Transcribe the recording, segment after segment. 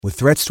With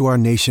threats to our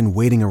nation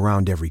waiting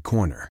around every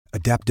corner,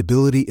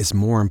 adaptability is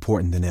more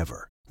important than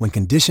ever. When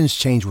conditions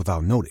change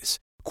without notice,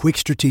 quick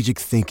strategic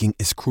thinking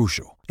is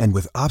crucial. And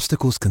with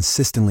obstacles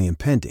consistently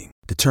impending,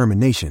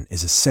 determination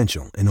is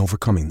essential in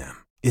overcoming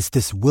them. It's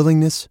this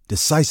willingness,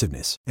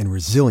 decisiveness, and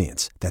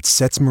resilience that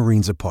sets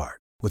Marines apart.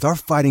 With our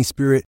fighting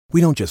spirit, we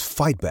don't just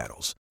fight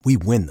battles, we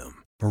win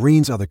them.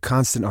 Marines are the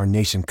constant our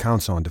nation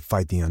counts on to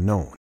fight the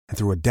unknown. And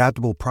through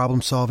adaptable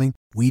problem solving,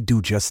 we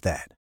do just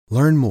that.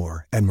 Learn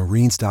more at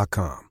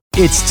marines.com.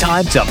 It's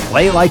time to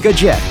play like a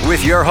Jet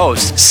with your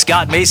host,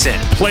 Scott Mason.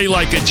 Play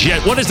like a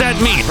Jet. What does that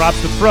mean?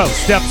 Drops the throw,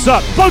 steps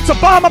up, floats a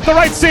bomb up the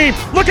right seam,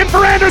 looking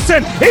for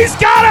Anderson. He's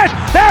got it!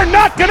 They're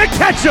not going to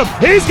catch him.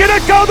 He's going to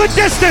go the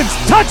distance.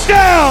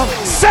 Touchdown!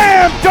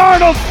 Sam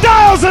Darnold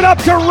dials it up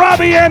to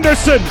Robbie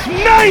Anderson.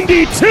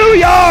 92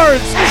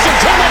 yards! Anderson,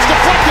 too much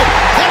deflected,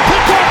 and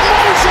picked up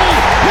Mosley.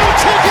 He'll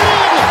take it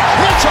in.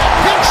 It's a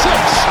pick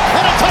six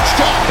and a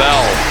touchdown.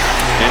 Bell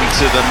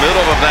into the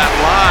middle of that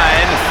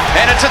line,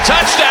 and it's a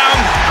touchdown.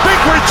 Big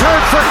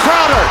return for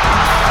Crowder.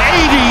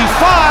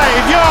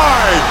 85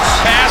 yards.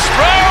 Pass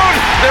thrown.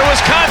 There was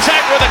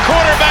contact with the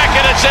quarterback,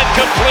 and it's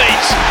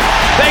incomplete.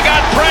 They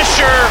got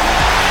pressure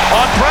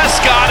on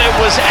Prescott. It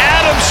was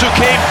Adams who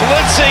came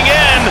blitzing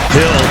in.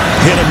 Hill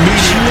hit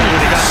immediately when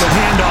he got the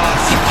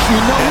handoff.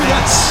 You know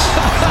that's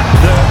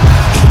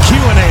The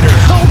Q-inator.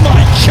 oh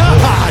my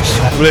gosh.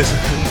 Listen,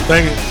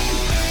 thank you.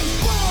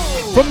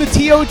 From the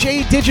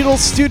TOJ Digital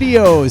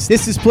Studios,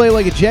 this is Play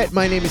Like a Jet.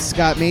 My name is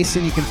Scott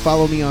Mason. You can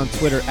follow me on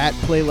Twitter at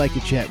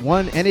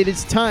PlayLikeAJet1. And it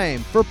is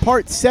time for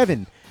part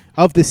 7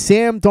 of the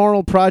Sam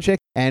Darnold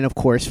Project. And of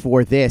course,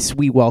 for this,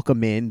 we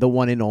welcome in the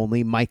one and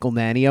only Michael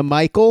Nania.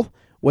 Michael,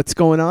 what's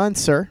going on,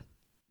 sir?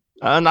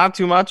 Not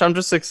too much. I'm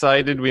just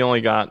excited. We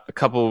only got a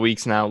couple of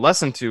weeks now, less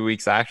than 2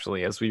 weeks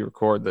actually, as we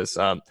record this,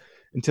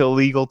 until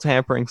legal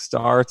tampering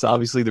starts.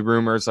 Obviously, the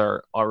rumors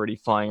are already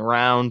flying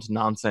around,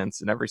 nonsense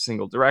in every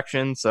single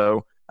direction.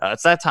 So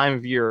it's that time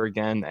of year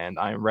again, and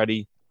I am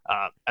ready.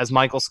 As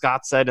Michael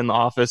Scott said in The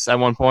Office at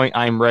one point,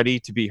 I am ready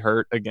to be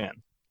hurt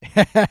again.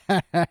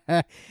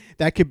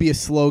 That could be a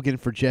slogan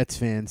for Jets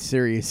fans,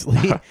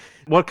 seriously.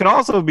 What could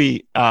also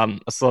be a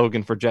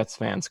slogan for Jets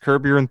fans,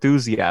 curb your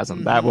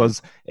enthusiasm. That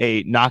was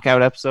a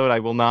knockout episode. I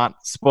will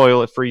not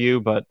spoil it for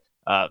you, but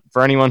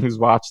for anyone who's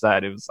watched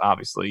that, it was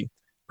obviously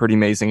pretty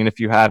amazing. And if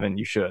you haven't,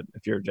 you should,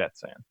 if you're a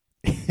Jets fan.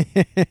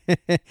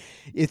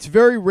 It's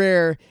very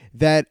rare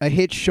that a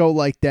hit show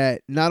like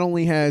that not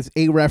only has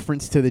a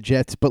reference to the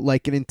Jets, but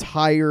like an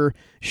entire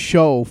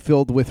show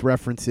filled with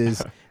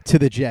references to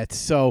the Jets.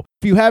 So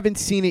if you haven't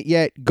seen it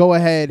yet, go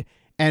ahead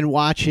and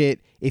watch it.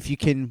 If you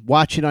can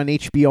watch it on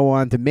HBO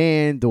On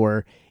Demand,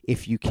 or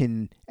if you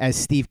can, as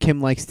Steve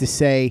Kim likes to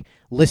say,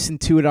 listen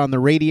to it on the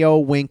radio,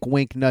 wink,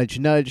 wink, nudge,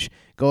 nudge,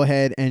 go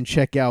ahead and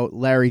check out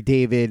Larry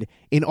David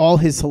in all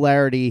his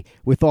hilarity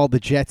with all the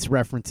Jets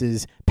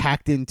references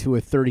packed into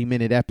a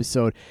 30-minute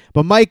episode.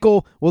 But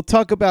Michael, we'll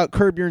talk about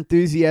Curb Your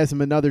Enthusiasm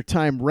another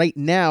time. Right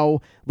now,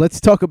 let's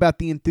talk about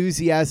the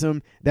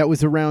enthusiasm that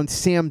was around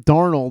Sam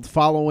Darnold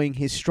following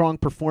his strong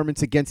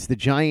performance against the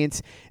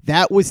Giants.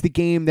 That was the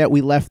game that we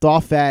left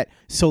off at.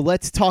 So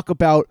let's talk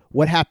about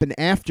what happened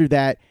after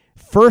that.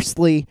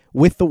 Firstly,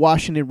 with the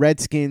Washington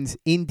Redskins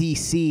in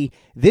D.C.,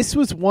 this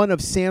was one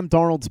of Sam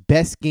Darnold's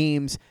best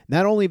games,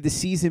 not only of the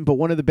season, but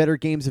one of the better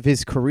games of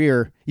his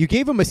career. You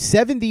gave him a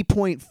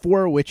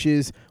 70.4, which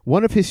is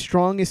one of his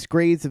strongest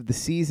grades of the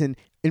season.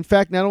 In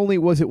fact, not only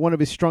was it one of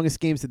his strongest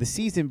games of the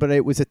season, but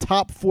it was a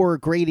top 4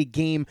 graded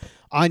game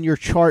on your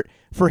chart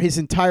for his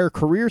entire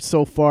career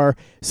so far.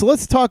 So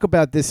let's talk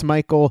about this,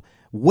 Michael.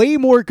 Way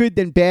more good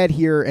than bad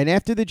here. And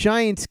after the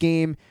Giants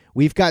game,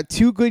 we've got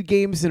 2 good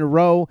games in a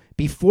row.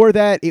 Before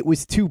that, it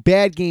was 2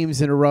 bad games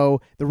in a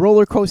row. The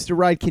roller coaster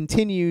ride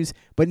continues,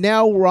 but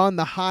now we're on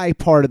the high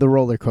part of the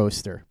roller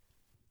coaster.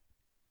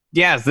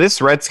 Yeah,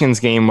 this Redskins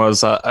game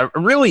was a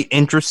really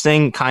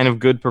interesting kind of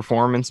good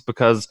performance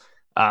because,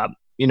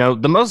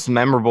 the most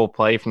memorable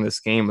play from this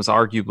game was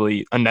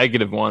arguably a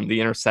negative one, the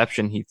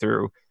interception he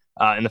threw.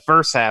 In the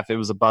first half, it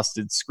was a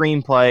busted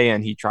screenplay,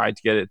 and he tried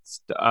to get it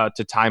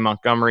to Ty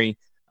Montgomery.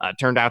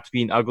 Turned out to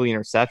be an ugly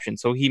interception.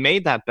 So he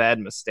made that bad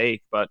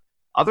mistake. But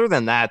other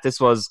than that, this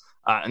was,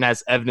 and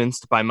as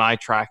evidenced by my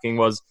tracking,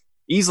 was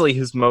easily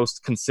his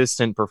most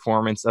consistent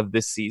performance of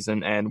this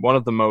season and one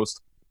of the most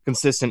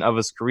consistent of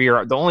his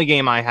career. The only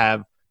game I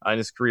have in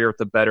his career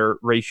with a better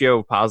ratio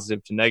of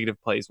positive to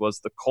negative plays was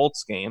the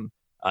Colts game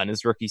in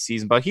his rookie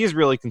season. But he is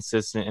really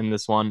consistent in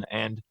this one.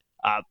 And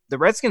the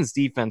Redskins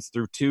defense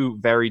threw 2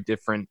 very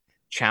different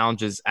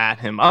challenges at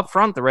him. Up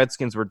front, the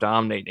Redskins were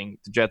dominating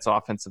the Jets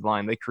offensive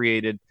line. They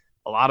created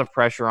a lot of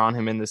pressure on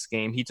him in this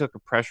game. He took a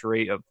pressure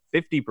rate of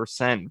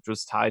 50%, which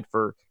was tied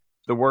for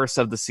the worst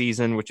of the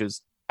season, which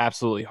is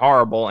absolutely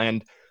horrible.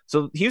 And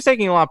so he was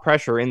taking a lot of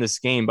pressure in this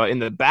game, but in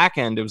the back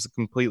end, it was a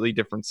completely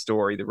different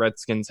story. The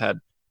Redskins had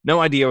no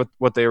idea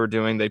what they were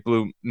doing. They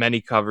blew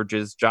many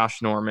coverages.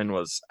 Josh Norman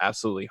was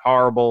absolutely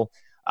horrible.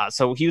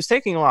 So he was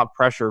taking a lot of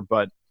pressure,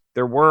 but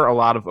there were a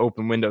lot of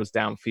open windows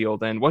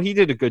downfield. And what he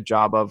did a good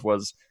job of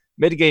was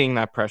mitigating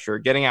that pressure,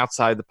 getting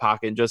outside the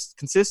pocket, just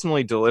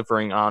consistently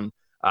delivering on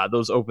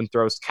those open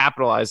throws,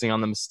 capitalizing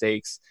on the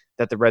mistakes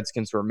that the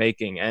Redskins were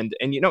making. And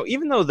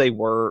even though they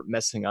were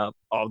messing up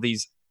all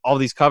these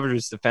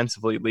coverages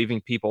defensively, leaving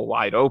people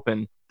wide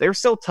open, they were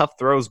still tough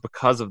throws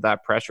because of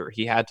that pressure.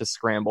 He had to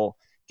scramble,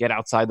 get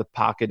outside the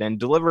pocket, and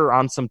deliver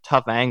on some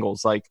tough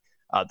angles, like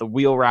the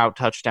wheel route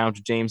touchdown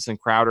to Jamison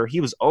Crowder.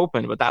 He was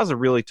open, but that was a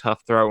really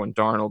tough throw, and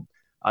Darnold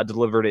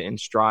delivered it in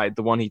stride.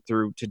 The one he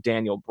threw to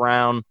Daniel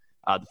Brown,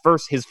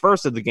 his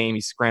first of the game,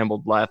 he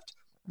scrambled left,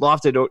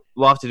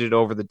 lofted it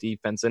over the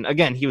defense. And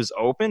again, he was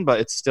open, but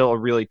it's still a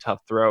really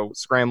tough throw,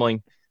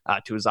 scrambling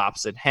to his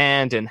opposite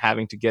hand and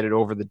having to get it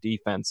over the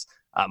defense.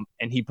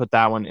 And he put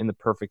that one in the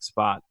perfect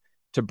spot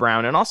to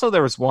Brown. And also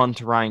there was one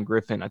to Ryan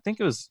Griffin. I think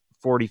it was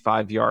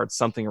 45 yards,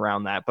 something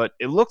around that. But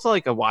it looked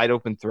like a wide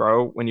open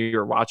throw when you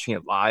were watching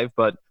it live.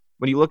 But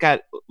when you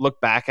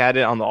look back at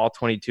it on the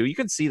All-22, you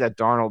could see that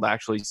Darnold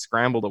actually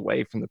scrambled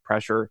away from the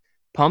pressure,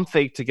 pump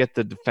fake to get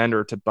the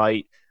defender to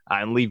bite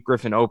and leave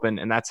Griffin open.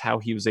 And that's how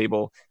he was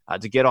able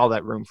to get all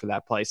that room for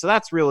that play. So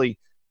that's really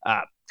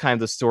kind of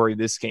the story of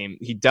this game.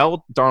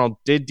 Darnold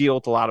did deal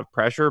with a lot of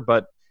pressure,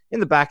 but in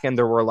the back end,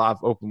 there were a lot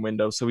of open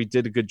windows. So he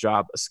did a good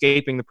job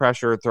escaping the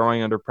pressure,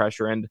 throwing under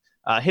pressure, and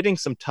hitting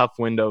some tough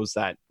windows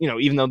that,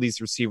 even though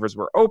these receivers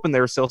were open,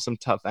 there were still some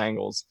tough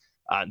angles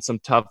and some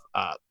tough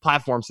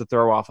platforms to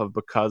throw off of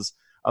because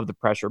of the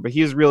pressure. But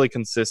he was really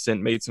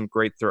consistent, made some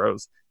great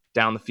throws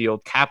down the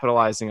field,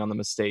 capitalizing on the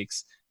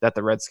mistakes that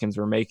the Redskins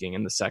were making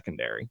in the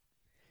secondary.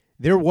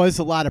 There was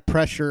a lot of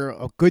pressure.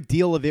 A good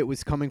deal of it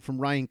was coming from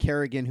Ryan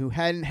Kerrigan, who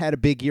hadn't had a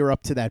big year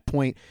up to that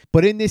point.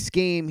 But in this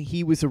game,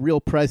 he was a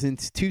real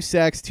presence. 2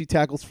 sacks, 2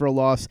 tackles for a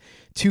loss,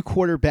 2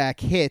 quarterback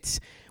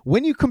hits.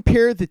 When you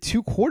compare the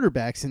 2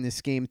 quarterbacks in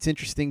this game, it's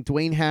interesting.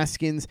 Dwayne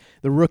Haskins,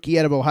 the rookie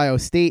out of Ohio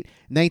State,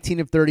 19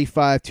 of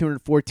 35,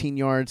 214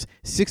 yards,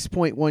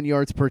 6.1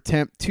 yards per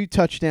attempt, 2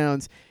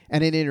 touchdowns,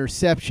 and an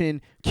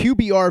interception,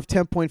 QBR of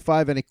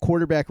 10.5, and a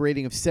quarterback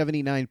rating of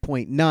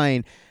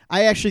 79.9.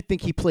 I actually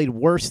think he played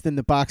worse than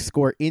the box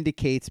score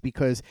indicates,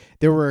 because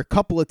there were a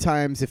couple of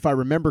times, if I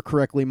remember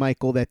correctly,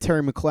 Michael, that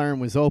Terry McLaurin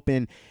was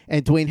open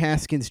and Dwayne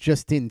Haskins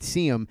just didn't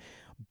see him.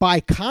 By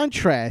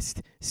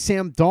contrast,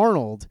 Sam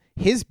Darnold,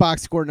 his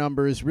box score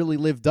numbers really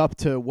lived up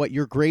to what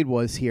your grade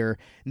was here.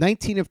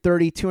 19 of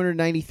 30,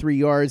 293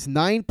 yards,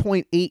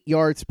 9.8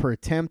 yards per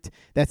attempt.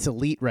 That's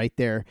elite right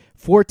there.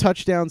 4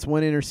 touchdowns,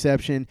 1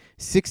 interception,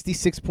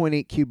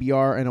 66.8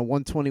 QBR, and a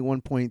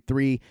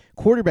 121.3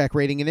 quarterback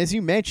rating. And as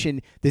you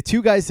mentioned, the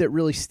 2 guys that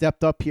really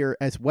stepped up here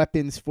as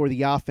weapons for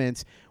the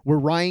offense were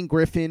Ryan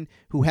Griffin,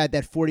 who had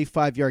that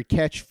 45-yard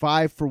catch,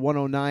 5 for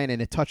 109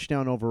 and a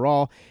touchdown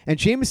overall, and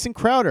Jamison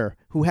Crowder,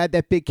 who had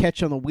that big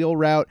catch on the wheel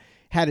route,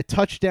 had a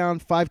touchdown,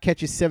 5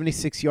 catches,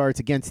 76 yards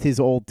against his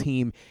old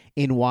team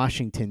in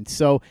Washington.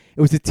 So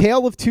it was a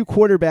tale of 2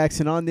 quarterbacks,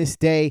 and on this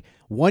day,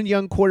 one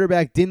young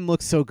quarterback didn't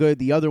look so good.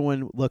 The other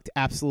one looked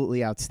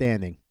absolutely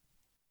outstanding.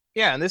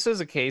 Yeah, and this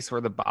is a case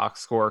where the box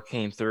score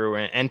came through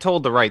and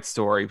told the right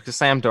story, because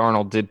Sam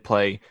Darnold did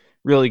play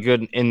really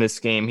good in this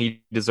game.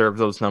 He deserved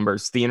those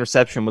numbers. The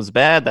interception was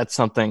bad. That's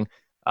something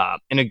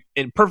in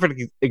a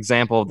perfect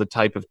example of the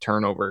type of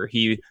turnover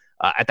he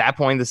at that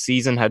point in the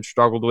season had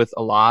struggled with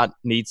a lot,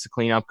 needs to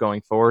clean up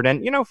going forward.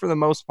 And, for the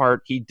most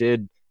part, he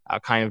did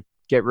kind of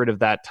get rid of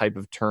that type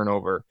of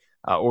turnover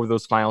over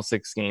those final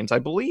 6 games. I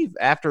believe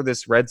after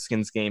this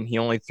Redskins game, he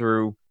only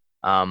threw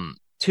 2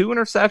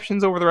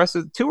 interceptions over the rest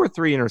of 2 or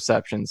 3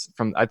 interceptions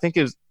I think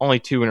it was only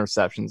 2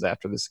 interceptions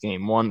after this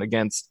game, one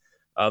against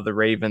the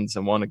Ravens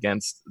and one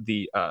against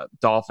the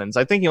Dolphins.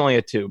 I think he only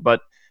had 2,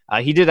 but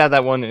he did have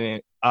that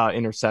one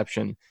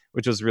interception,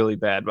 which was really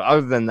bad. But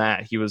other than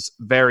that, he was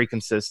very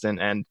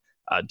consistent and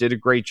did a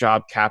great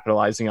job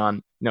capitalizing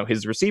on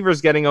his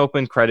receivers getting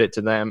open, credit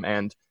to them,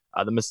 and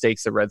the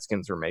mistakes the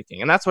Redskins were making.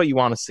 And that's what you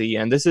want to see.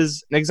 And this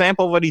is an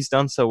example of what he's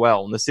done so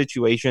well. And the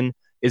situation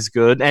is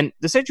good. And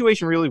the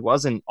situation really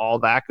wasn't all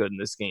that good in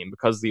this game,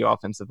 because the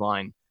offensive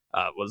line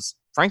was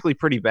frankly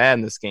pretty bad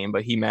in this game,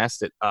 but he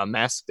masked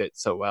it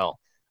so well.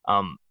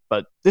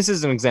 But this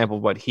is an example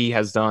of what he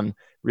has done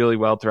really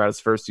well throughout his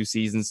first 2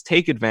 seasons: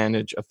 take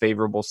advantage of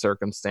favorable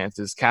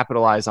circumstances,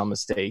 capitalize on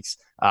mistakes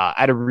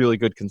at a really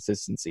good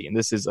consistency. And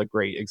this is a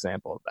great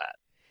example of that.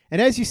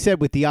 And as you said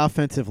with the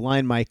offensive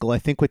line, Michael, I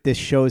think what this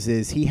shows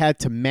is he had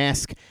to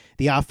mask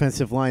the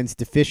offensive line's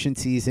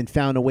deficiencies and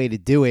found a way to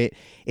do it.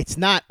 It's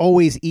not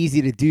always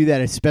easy to do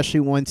that, especially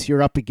once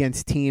you're up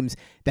against teams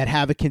that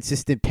have a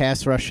consistent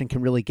pass rush and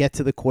can really get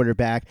to the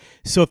quarterback.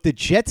 So if the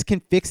Jets can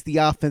fix the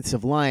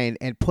offensive line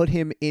and put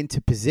him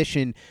into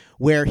position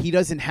where he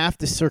doesn't have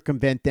to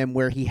circumvent them,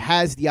 where he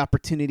has the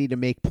opportunity to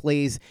make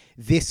plays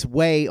this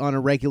way on a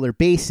regular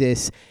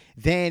basis,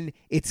 then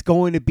it's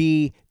going to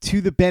be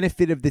to the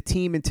benefit of the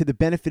team and to the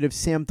benefit of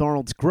Sam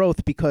Darnold's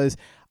growth, because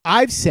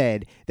I've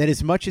said that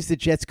as much as the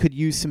Jets could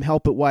use some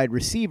help at wide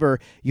receiver,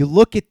 you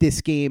look at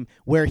this game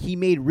where he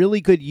made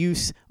really good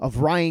use of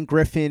Ryan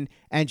Griffin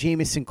and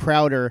Jamison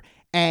Crowder,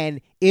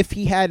 And if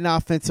he had an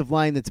offensive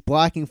line that's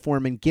blocking for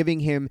him and giving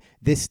him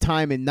this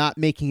time and not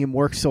making him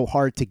work so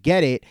hard to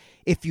get it,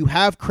 if you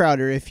have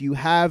Crowder, if you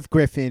have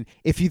Griffin,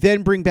 if you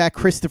then bring back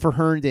Christopher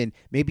Herndon,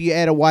 maybe you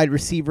add a wide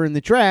receiver in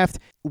the draft,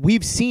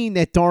 we've seen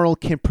that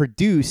Darnold can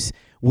produce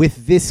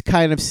with this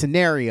kind of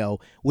scenario.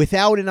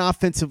 Without an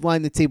offensive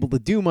line that's able to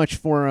do much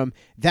for him,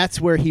 that's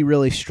where he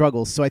really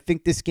struggles. So I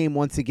think this game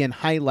once again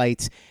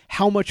highlights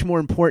how much more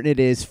important it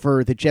is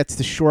for the Jets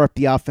to shore up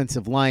the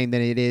offensive line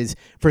than it is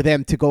for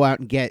them to go out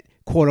and get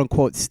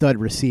quote-unquote stud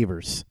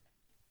receivers.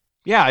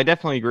 Yeah, I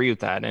definitely agree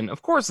with that. And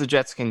of course, the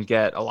Jets can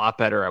get a lot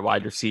better at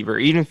wide receiver,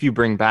 even if you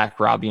bring back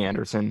Robbie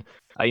Anderson.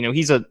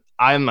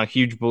 I'm a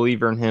huge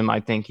believer in him. I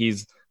think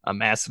he's a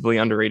massively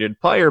underrated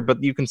player,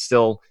 but you can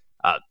still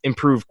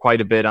improve quite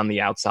a bit on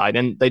the outside.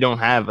 And they don't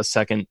have a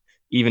second,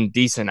 even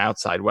decent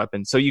outside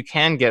weapon. So you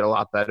can get a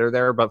lot better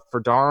there. But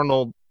for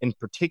Darnold in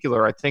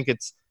particular, I think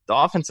it's the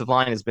offensive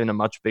line has been a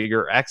much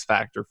bigger X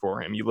factor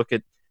for him. You look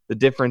at the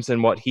difference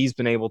in what he's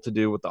been able to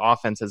do, what the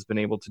offense has been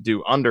able to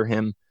do under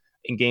him.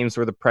 In games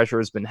where the pressure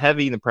has been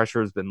heavy, the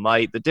pressure has been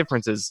light, the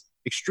difference is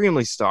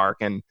extremely stark,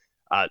 and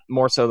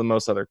more so than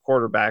most other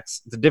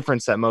quarterbacks. The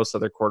difference that most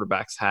other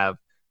quarterbacks have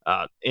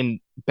in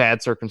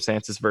bad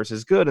circumstances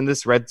versus good. And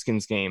this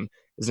Redskins game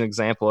is an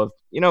example of,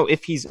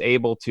 if he's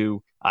able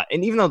to,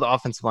 and even though the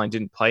offensive line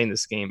didn't play in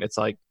this game, it's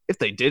like if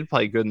they did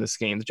play good in this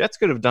game, the Jets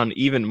could have done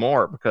even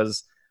more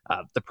because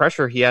the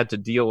pressure he had to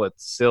deal with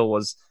still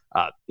was,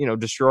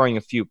 destroying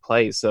a few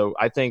plays. So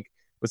I think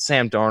with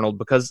Sam Darnold,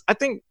 because I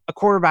think a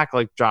quarterback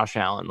like Josh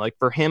Allen, like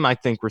for him, I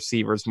think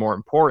receiver is more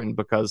important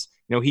because,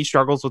 he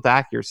struggles with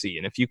accuracy.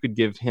 And if you could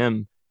give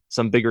him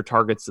some bigger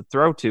targets to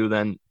throw to,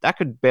 then that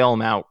could bail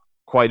him out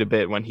quite a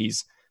bit when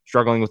he's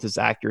struggling with his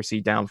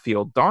accuracy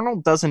downfield.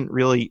 Darnold doesn't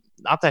really,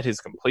 not that his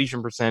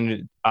completion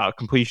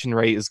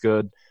rate is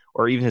good,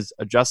 or even his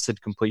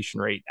adjusted completion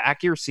rate.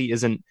 Accuracy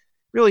isn't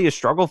really a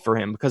struggle for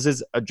him because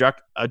his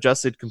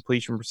adjusted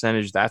completion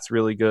percentage, that's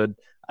really good.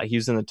 He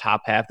was in the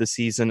top half this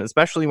season,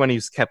 especially when he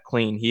was kept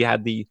clean. He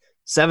had the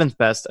 7th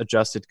best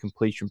adjusted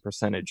completion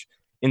percentage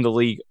in the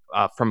league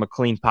from a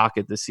clean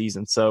pocket this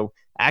season. So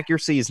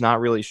accuracy is not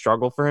really a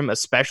struggle for him,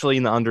 especially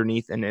in the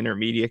underneath and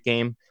intermediate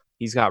game.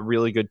 He's got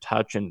really good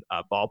touch and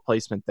ball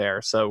placement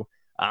there. So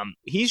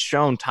he's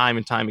shown time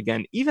and time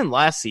again, even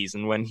last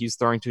season when he's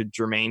throwing to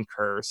Jermaine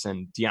Kearse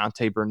and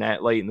Deontay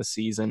Burnett late in the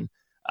season,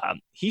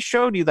 he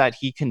showed you that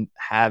he can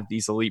have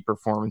these elite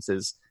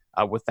performances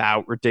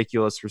without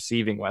ridiculous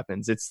receiving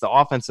weapons. It's the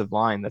offensive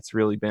line that's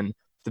really been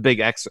the big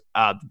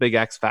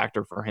X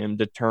factor for him,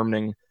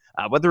 determining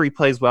whether he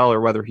plays well or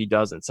whether he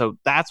doesn't. So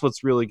that's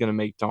what's really going to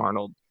make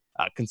Darnold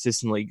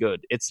consistently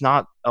good. It's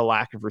not a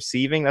lack of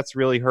receiving that's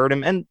really hurt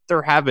him, and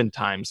there have been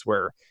times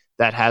where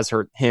that has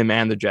hurt him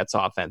and the Jets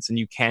offense, and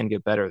you can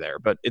get better there,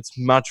 but it's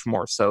much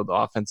more so the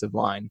offensive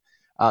line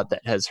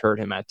that has hurt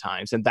him at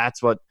times, and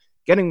that's what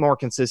getting more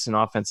consistent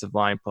offensive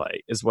line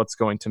play is what's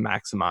going to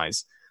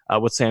maximize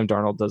what Sam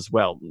Darnold does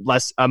well,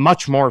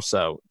 much more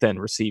so than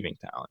receiving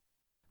talent.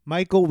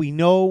 Michael, we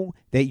know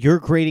that your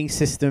grading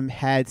system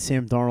had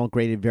Sam Darnold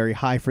graded very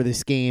high for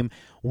this game.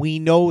 We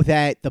know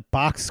that the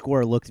box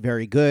score looked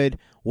very good.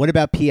 What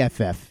about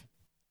PFF?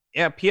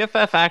 Yeah,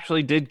 PFF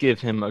actually did give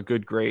him a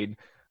good grade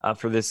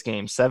for this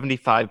game,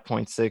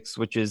 75.6,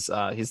 which is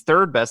his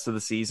 3rd best of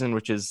the season,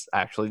 which is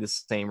actually the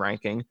same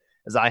ranking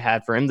as I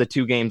had for him. The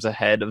 2 games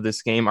ahead of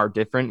this game are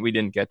different. We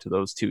didn't get to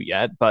those 2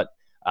 yet, but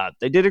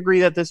they did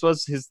agree that this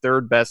was his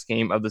 3rd best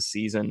game of the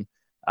season.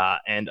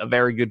 And a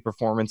very good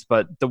performance.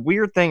 But the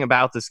weird thing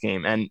about this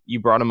game, and you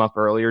brought him up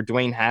earlier,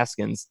 Dwayne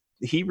Haskins,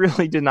 he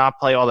really did not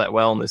play all that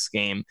well in this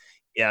game.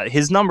 Yeah,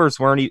 his numbers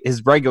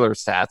his regular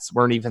stats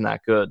weren't even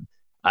that good.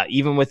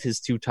 Even with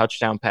his 2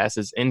 touchdown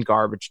passes in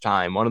garbage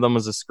time. One of them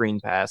was a screen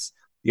pass.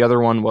 The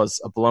other one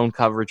was a blown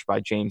coverage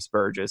by James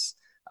Burgess.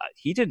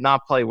 He did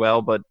not play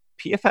well, but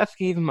PFF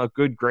gave him a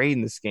good grade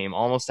in this game,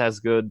 almost as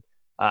good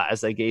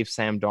as they gave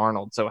Sam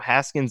Darnold. So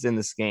Haskins in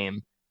this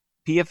game,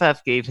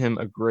 PFF gave him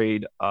a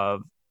grade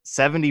of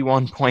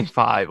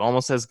 71.5,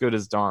 almost as good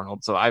as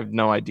Darnold. So I have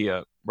no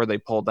idea where they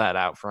pulled that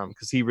out from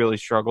because he really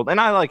struggled. And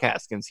I like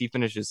Haskins. He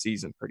finished his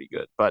season pretty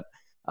good. But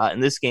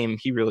in this game,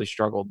 he really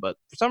struggled. But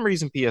for some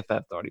reason, PFF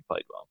thought he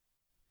played well.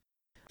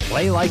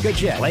 Play like a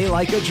Jet. Play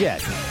like a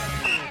Jet.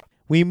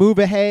 We move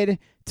ahead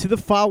to the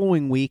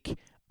following week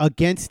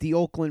against the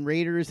Oakland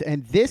Raiders.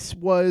 And this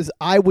was,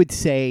 I would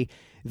say,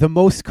 the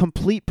most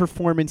complete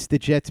performance the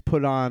Jets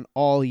put on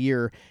all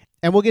year.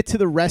 And we'll get to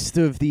the rest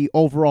of the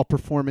overall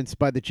performance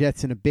by the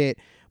Jets in a bit,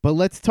 but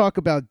let's talk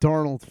about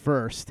Darnold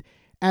first.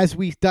 As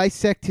we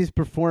dissect his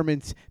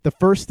performance, the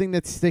first thing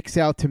that sticks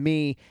out to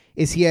me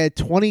is he had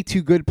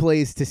 22 good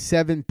plays to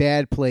 7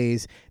 bad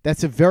plays.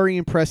 That's a very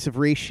impressive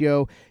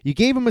ratio. You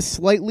gave him a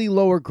slightly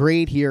lower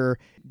grade here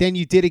than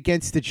you did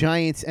against the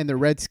Giants and the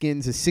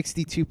Redskins, a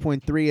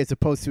 62.3 as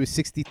opposed to a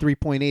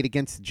 63.8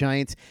 against the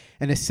Giants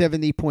and a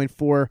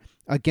 70.4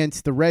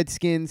 against the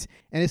Redskins.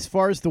 And as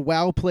far as the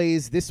wow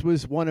plays, this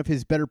was one of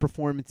his better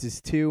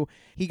performances too.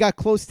 He got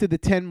close to the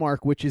 10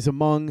 mark, which is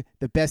among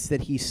the best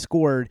that he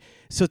scored.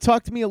 So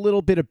talk to me a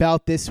little bit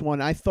about this one.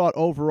 I thought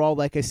overall,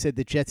 like I said,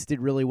 the Jets did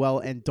really well,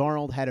 and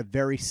Darnold had a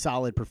very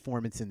solid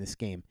performance in this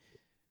game.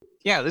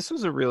 Yeah, this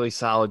was a really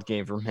solid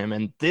game from him,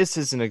 and this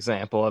is an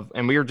example of,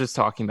 and we were just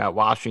talking about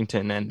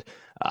Washington and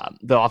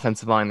the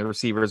offensive line, the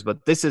receivers,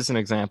 but this is an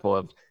example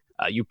of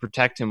you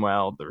protect him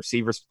well, the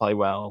receivers play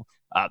well,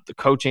 the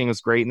coaching was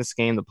great in this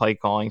game, the play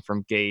calling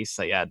from Gase,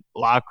 they had a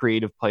lot of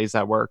creative plays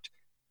that worked.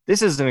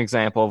 This is an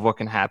example of what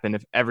can happen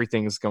if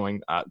everything is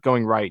going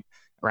right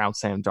around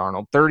Sam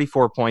Darnold.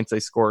 34 points they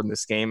scored in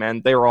this game,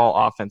 and they were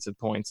all offensive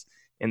points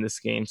in this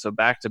game, so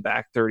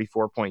back-to-back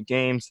 34-point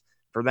games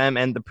for them,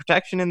 and the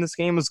protection in this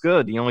game was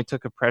good. He only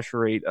took a pressure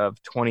rate of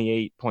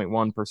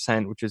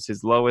 28.1%, which is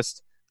his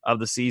lowest of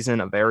the season,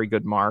 a very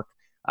good mark.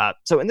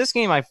 So in this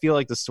game, I feel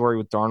like the story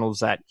with Darnold is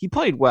that he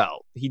played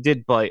well. He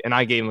did play, and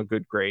I gave him a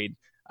good grade,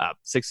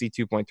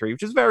 62.3,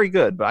 which is very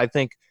good, but I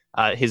think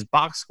his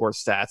box score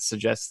stats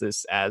suggest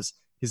this as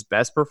his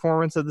best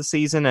performance of the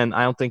season, and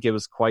I don't think it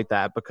was quite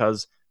that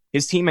because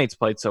his teammates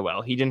played so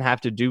well. He didn't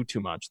have to do too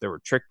much. There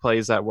were trick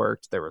plays that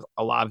worked. There was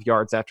a lot of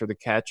yards after the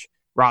catch.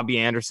 Robbie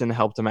Anderson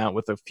helped him out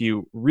with a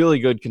few really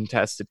good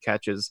contested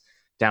catches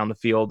down the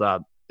field.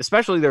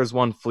 Especially there was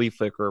one flea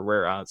flicker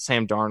where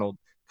Sam Darnold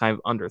kind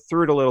of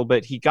underthrew it a little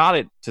bit. He got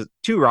it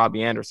to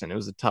Robbie Anderson. It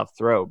was a tough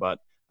throw, but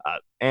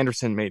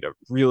Anderson made a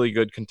really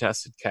good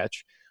contested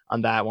catch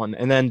on that one.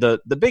 And then the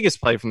biggest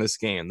play from this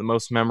game, the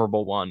most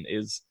memorable one,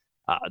 is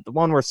the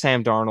one where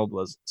Sam Darnold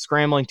was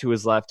scrambling to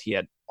his left. He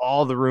had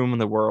all the room in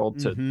the world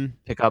to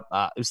pick up.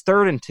 It was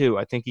 3rd and 2.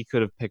 I think he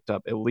could have picked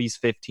up at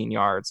least 15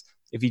 yards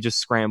if he just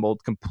scrambled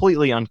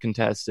completely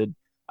uncontested.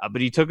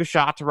 But he took a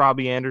shot to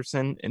Robbie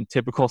Anderson in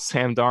typical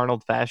Sam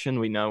Darnold fashion.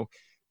 We know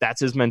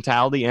that's his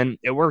mentality, and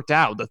it worked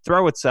out. The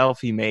throw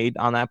itself he made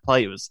on that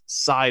play, it was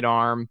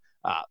sidearm,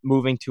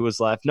 moving to his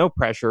left. No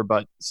pressure,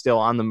 but still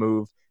on the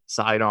move,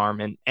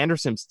 sidearm. And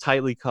Anderson's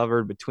tightly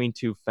covered between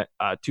two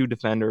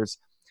defenders.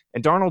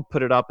 And Darnold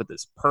put it up at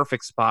this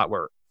perfect spot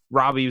where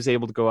Robbie was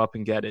able to go up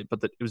and get it,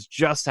 but it was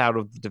just out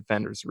of the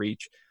defender's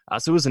reach.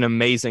 So it was an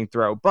amazing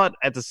throw, but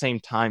at the same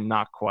time,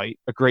 not quite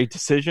a great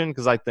decision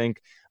because I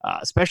think,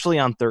 especially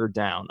on 3rd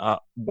down,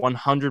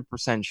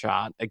 100%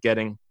 shot at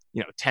getting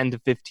 10 to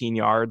 15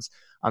 yards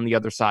on the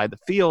other side of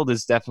the field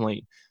is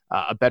definitely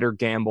a better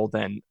gamble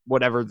than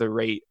whatever the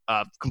rate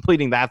of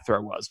completing that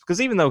throw was.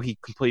 Because even though he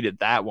completed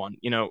that one,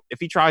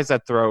 if he tries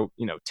that throw,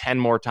 10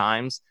 more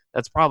times,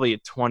 that's probably a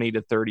 20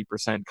 to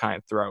 30% kind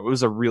of throw. It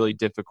was a really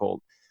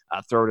difficult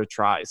throw to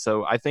try.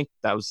 So I think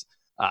that was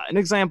an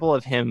example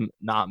of him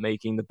not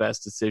making the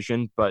best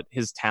decision, but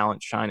his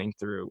talent shining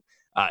through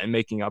and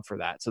making up for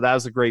that. So that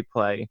was a great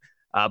play.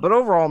 But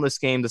overall in this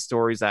game, the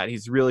story is that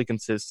he's really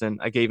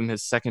consistent. I gave him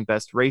his 2nd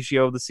best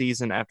ratio of the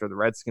season after the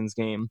Redskins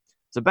game.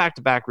 So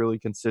back-to-back really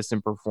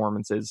consistent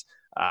performances.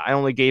 I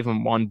only gave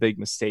him one big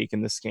mistake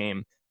in this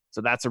game.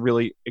 So that's a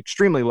really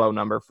extremely low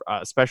number,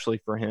 especially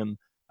for him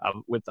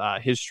with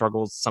his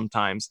struggles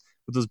sometimes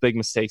with those big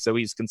mistakes. So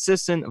he's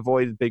consistent,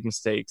 avoided big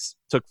mistakes,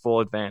 took full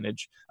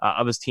advantage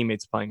of his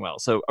teammates playing well.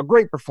 So a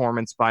great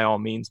performance by all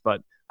means,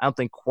 but I don't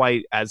think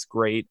quite as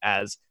great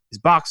as his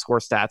box score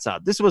stats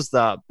out. This was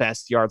the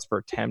best yards per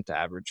attempt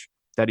average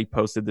that he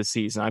posted this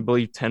season. I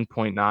believe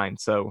 10.9.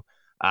 So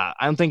I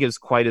don't think it was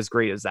quite as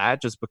great as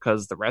that just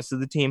because the rest of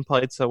the team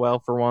played so well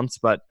for once,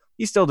 but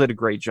he still did a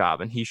great job,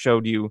 and he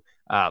showed you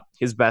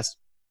his best,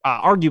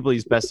 arguably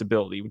his best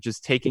ability, which is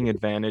taking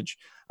advantage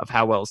of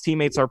how well his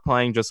teammates are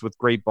playing, just with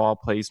great ball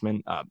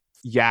placement,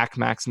 yak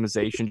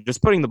maximization,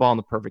 just putting the ball in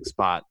the perfect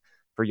spot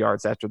for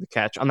yards after the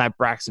catch. On that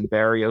Braxton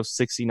Berrios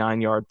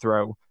 69-yard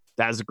throw,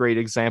 that is a great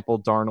example.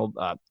 Darnold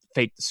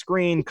faked the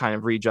screen, kind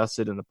of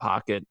readjusted in the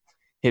pocket,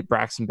 hit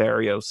Braxton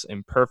Berrios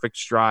in perfect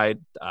stride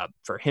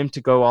for him to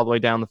go all the way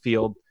down the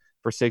field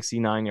for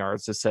 69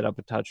 yards to set up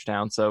a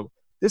touchdown. So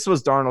this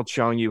was Darnold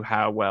showing you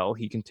how well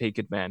he can take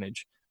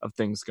advantage of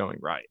things going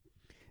right.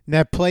 And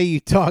that play you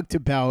talked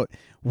about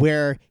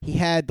where he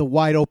had the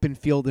wide open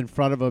field in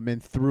front of him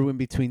and threw in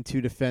between 2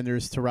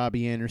 defenders to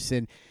Robbie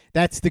Anderson.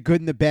 That's the good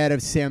and the bad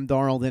of Sam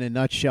Darnold in a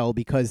nutshell,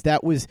 because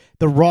that was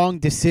the wrong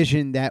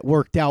decision that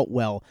worked out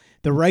well.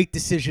 The right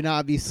decision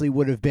obviously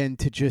would have been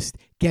to just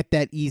get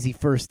that easy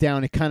 1st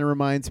down. It kind of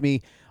reminds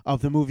me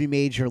of the movie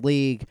Major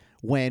League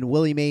when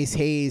Willie Mays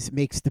Hayes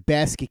makes the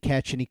basket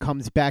catch and he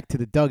comes back to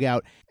the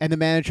dugout and the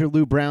manager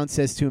Lou Brown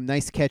says to him,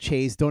 "Nice catch,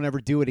 Hayes, don't ever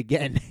do it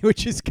again,"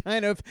 which is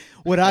kind of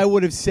what I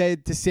would have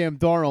said to Sam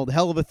Darnold.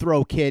 Hell of a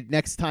throw, kid.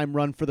 Next time,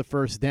 run for the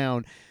 1st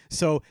down.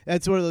 So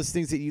that's one of those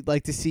things that you'd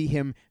like to see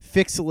him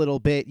fix a little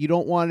bit. You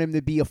don't want him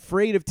to be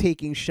afraid of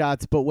taking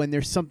shots, but when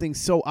there's something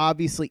so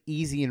obviously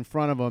easy in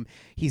front of him,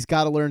 he's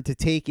got to learn to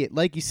take it.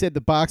 Like you said, the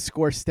box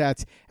score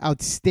stats,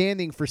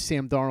 outstanding for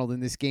Sam Darnold in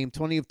this game.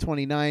 20 of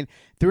 29,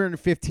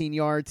 315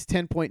 yards,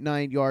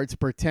 10.9 yards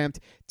per attempt,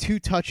 2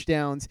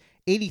 touchdowns,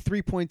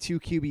 83.2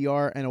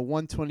 QBR, and a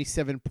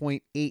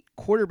 127.8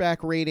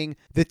 quarterback rating.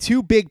 The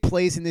two big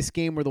plays in this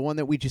game were the one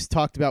that we just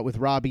talked about with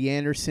Robbie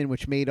Anderson,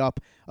 which made up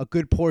a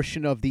good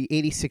portion of the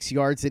 86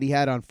 yards that he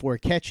had on 4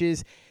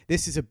 catches.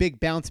 This is a big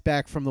bounce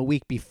back from the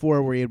week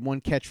before where he had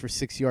 1 catch for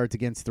 6 yards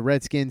against the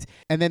Redskins.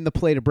 And then the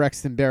play to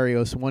Braxton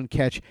Berrios, 1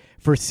 catch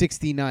for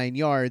 69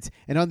 yards.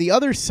 And on the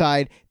other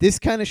side, this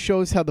kind of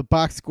shows how the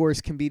box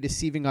scores can be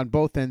deceiving on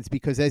both ends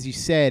because, as you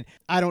said,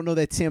 I don't know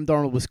that Sam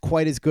Darnold was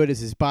quite as good as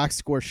his box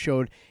score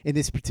showed in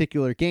this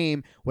particular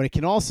game. What it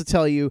can also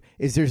tell you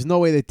is there's no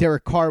way that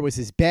Derek Carr was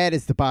as bad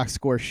as the box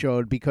score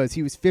showed because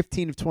he was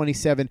 15 of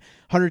 27,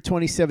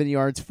 127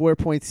 yards,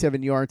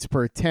 4.7 yards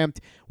per attempt,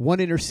 1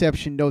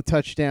 interception, no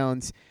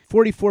touchdowns,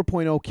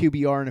 44.0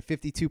 QBR, and a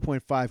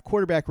 52.5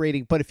 quarterback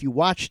rating. But if you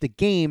watched the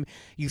game,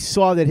 you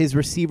saw that his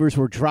receivers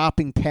were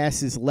dropping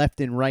passes left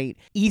and right,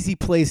 easy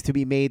plays to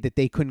be made that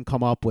they couldn't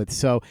come up with.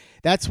 So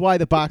that's why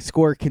the box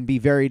score can be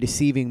very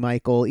deceiving,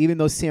 Michael. Even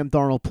though Sam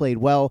Darnold played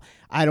well,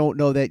 I don't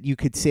know that you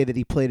could say that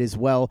he played as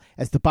well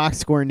as the box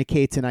score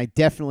indicates, and I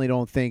definitely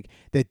don't think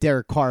that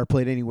Derek Carr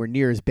played anywhere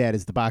near as bad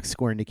as the box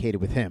score indicated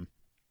with him.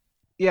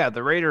 Yeah,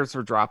 the Raiders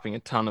were dropping a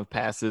ton of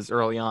passes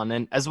early on,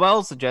 and as well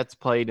as the Jets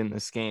played in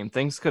this game,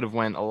 things could have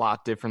went a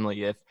lot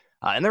differently if,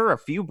 and there were a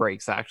few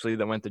breaks actually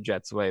that went the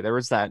Jets' way. There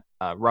was that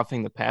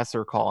roughing the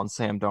passer call on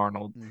Sam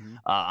Darnold.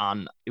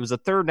 It was a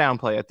 3rd down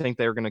play. I think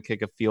they were going to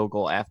kick a field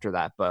goal after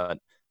that, but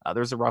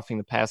there's a roughing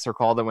the passer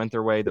call that went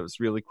their way that was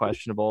really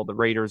questionable. The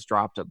Raiders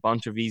dropped a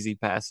bunch of easy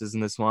passes in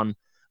this one.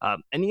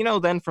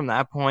 And then from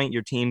that point,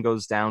 your team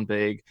goes down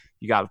big.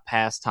 You got to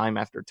pass time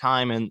after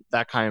time, and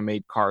that kind of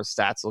made Carr's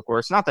stats look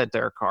worse. Not that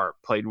Derek Carr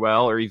played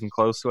well or even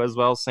close to as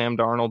well as Sam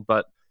Darnold,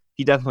 but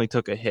he definitely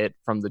took a hit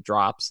from the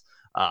drops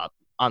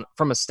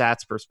from a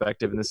stats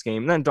perspective in this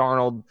game. And then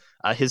Darnold,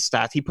 his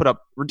stats, he put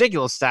up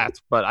ridiculous stats,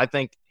 but I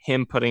think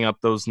him putting up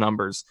those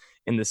numbers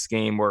in this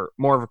game were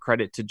more of a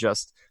credit to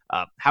just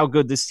how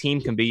good this team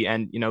can be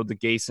and, the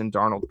Gase and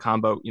Darnold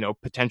combo,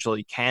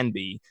 potentially can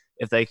be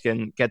if they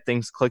can get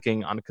things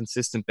clicking on a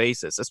consistent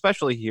basis,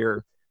 especially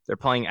here. They're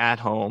playing at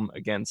home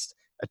against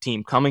a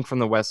team coming from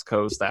the West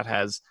Coast that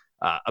has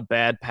a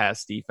bad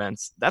pass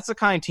defense. That's the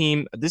kind of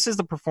team, this is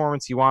the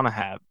performance you want to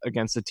have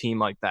against a team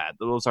like that.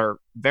 Those are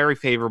very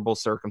favorable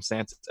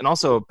circumstances and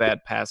also a bad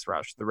pass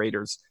rush. The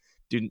Raiders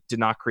did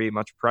not create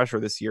much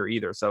pressure this year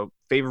either. So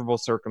favorable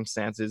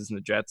circumstances, and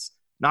the Jets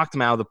knocked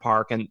them out of the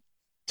park. And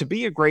to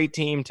be a great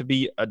team, to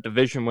be a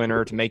division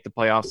winner, to make the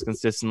playoffs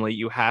consistently,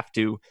 you have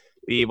to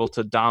be able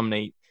to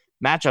dominate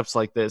matchups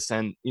like this.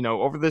 And,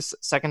 over this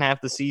second half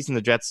of the season,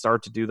 the Jets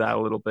start to do that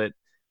a little bit.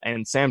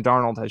 And Sam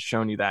Darnold has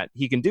shown you that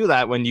he can do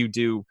that when you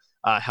do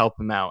help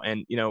him out.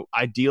 And,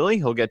 ideally,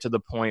 he'll get to the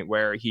point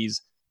where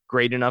he's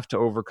great enough to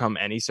overcome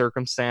any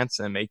circumstance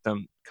and make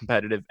them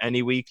competitive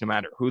any week, no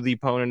matter who the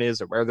opponent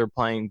is or where they're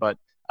playing. But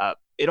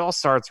it all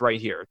starts right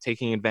here,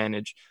 taking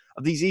advantage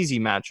of these easy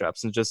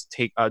matchups and just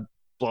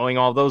blowing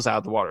all those out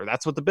of the water.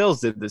 That's what the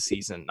Bills did this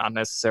season. Not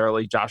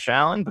necessarily Josh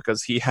Allen,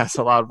 because he has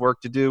a lot of work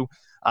to do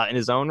in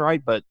his own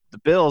right, but the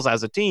Bills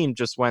as a team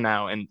just went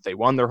out and they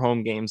won their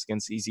home games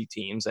against easy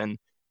teams, and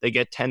they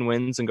get 10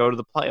 wins and go to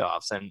the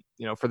playoffs. And,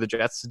 for the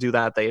Jets to do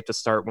that, they have to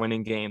start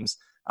winning games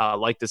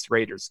like this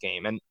Raiders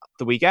game. And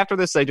the week after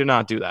this, they do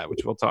not do that,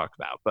 which we'll talk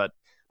about. But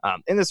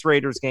in this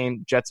Raiders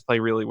game, Jets play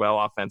really well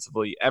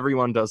offensively.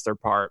 Everyone does their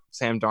part.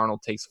 Sam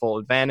Darnold takes full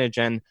advantage,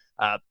 and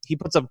he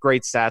puts up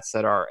great stats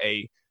that are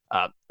a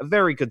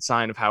very good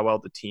sign of how well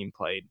the team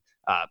played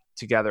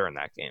together in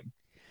that game.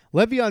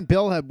 Le'Veon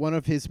Bell had one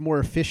of his more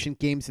efficient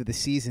games of the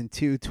season,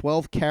 too.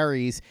 12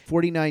 carries,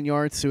 49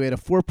 yards, so he had a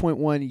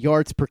 4.1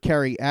 yards per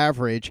carry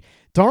average.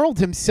 Darnold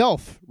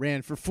himself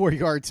ran for 4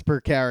 yards per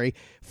carry,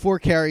 4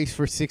 carries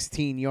for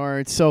 16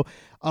 yards. So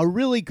a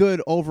really good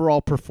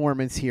overall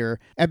performance here.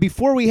 And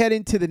before we head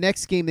into the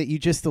next game that you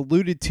just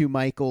alluded to,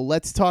 Michael,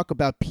 let's talk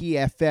about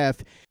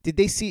PFF. Did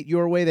they see it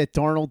your way that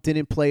Darnold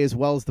didn't play as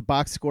well as the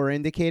box score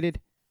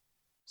indicated?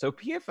 So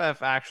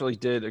PFF actually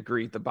did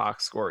agree with the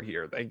box score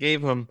here. They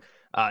gave him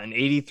an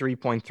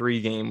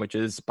 83.3 game, which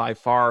is by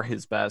far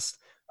his best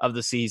of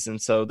the season.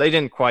 So they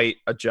didn't quite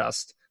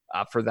adjust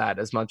for that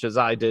as much as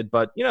I did.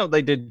 But,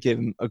 they did give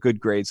him a good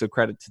grade, so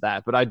credit to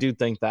that. But I do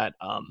think that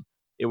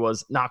it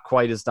was not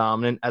quite as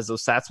dominant as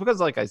those stats because,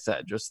 like I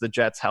said, just the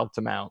Jets helped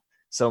him out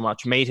so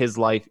much, made his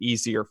life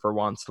easier for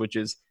once, which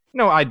is,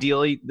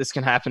 ideally this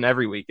can happen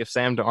every week. If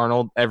Sam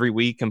Darnold every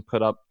week can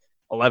put up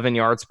 11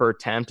 yards per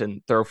attempt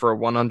and throw for a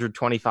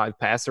 125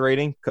 passer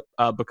rating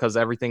because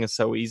everything is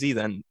so easy,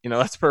 then,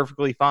 that's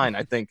perfectly fine.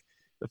 I think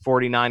the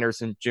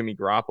 49ers and Jimmy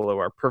Garoppolo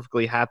are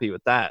perfectly happy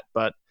with that.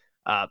 But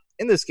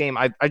in this game,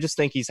 I just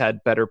think he's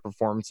had better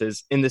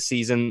performances in the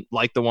season,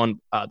 like the one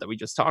that we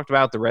just talked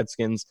about, the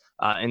Redskins,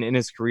 and in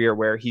his career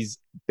where he's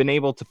been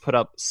able to put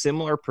up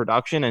similar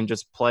production and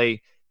just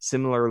play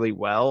similarly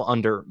well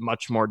under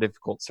much more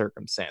difficult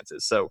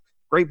circumstances. So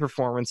great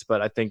performance,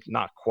 but I think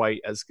not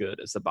quite as good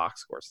as the box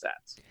score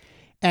stats.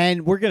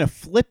 And we're going to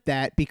flip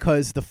that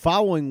because the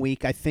following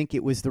week, I think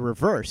it was the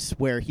reverse,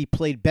 where he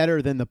played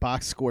better than the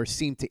box score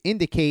seemed to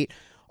indicate.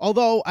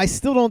 Although I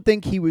still don't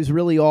think he was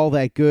really all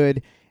that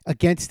good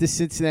against the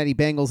Cincinnati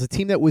Bengals, a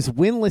team that was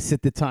winless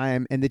at the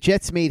time, and the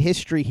Jets made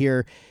history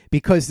here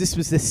because this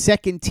was the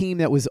second team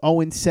that was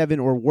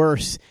 0-7 or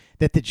worse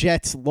that the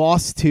Jets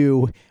lost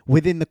to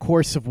within the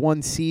course of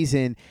one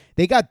season.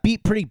 They got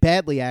beat pretty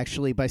badly,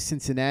 actually, by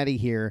Cincinnati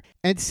here.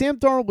 And Sam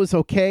Darnold was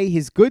okay.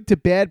 His good to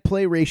bad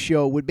play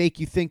ratio would make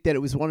you think that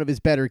it was one of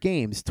his better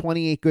games,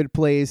 28 good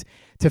plays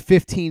to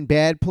 15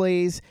 bad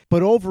plays.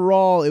 But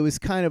overall, it was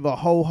kind of a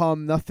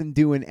ho-hum, nothing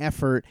doing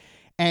effort.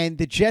 And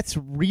the Jets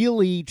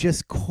really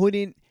just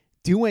couldn't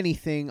do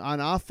anything on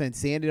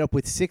offense. They ended up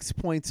with 6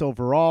 points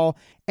overall.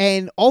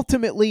 And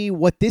ultimately,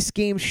 what this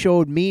game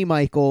showed me,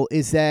 Michael,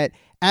 is that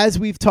as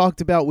we've talked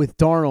about with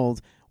Darnold,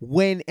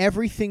 when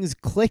everything's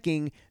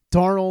clicking,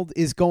 Darnold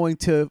is going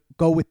to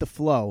go with the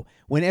flow.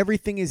 When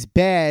everything is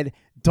bad,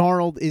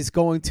 Darnold is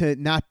going to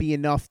not be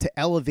enough to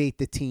elevate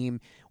the team.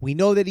 We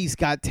know that he's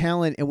got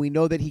talent and we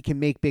know that he can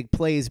make big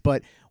plays,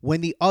 but when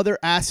the other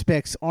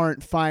aspects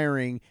aren't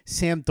firing,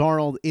 Sam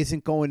Darnold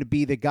isn't going to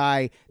be the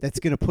guy that's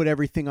going to put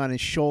everything on his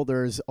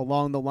shoulders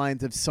along the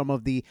lines of some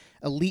of the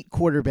elite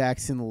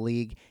quarterbacks in the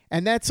league.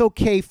 And that's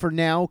okay for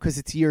now because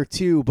it's year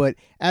 2, but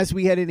as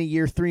we head into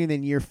year 3 and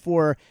then year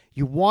 4,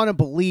 you want to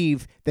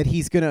believe that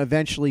he's going to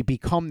eventually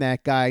become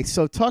that guy.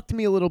 So talk to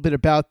me a little bit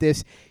about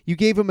this. You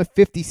gave him a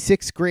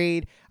 56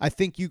 grade. I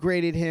think you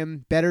graded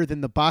him better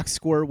than the box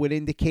score would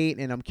indicate,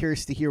 and I'm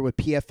curious to hear what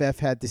PFF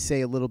had to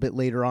say a little bit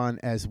later on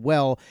as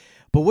well.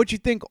 But what do you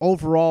think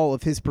overall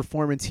of his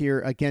performance here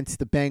against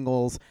the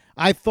Bengals?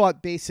 I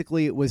thought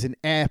basically it was an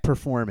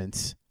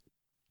performance.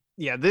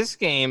 Yeah, this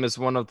game is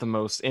one of the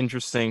most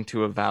interesting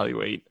to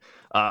evaluate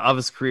of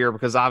his career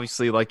because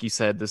obviously, like you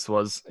said, this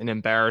was an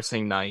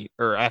embarrassing night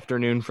or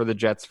afternoon for the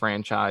Jets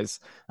franchise.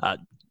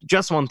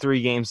 Just won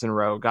 3 games in a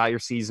row, got your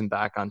season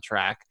back on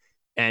track,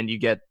 and you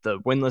get the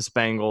winless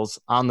Bengals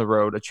on the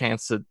road, a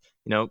chance to,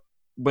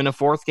 win a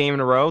 4th game in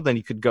a row. Then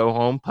you could go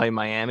home, play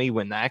Miami,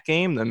 win that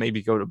game, then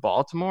maybe go to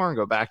Baltimore and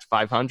go back to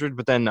 500.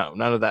 But then no,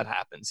 none of that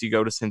happens. You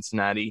go to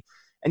Cincinnati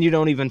and you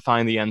don't even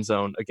find the end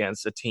zone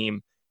against a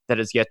team that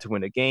has yet to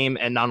win a game.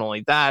 And not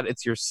only that,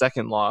 it's your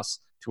second loss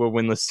to a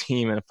winless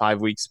team in a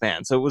 5-week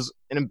span. So it was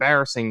an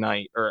embarrassing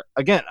night. Or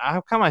again,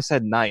 how come I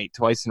said night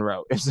twice in a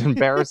row? It's an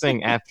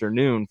embarrassing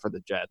afternoon for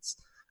the Jets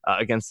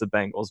against the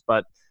Bengals.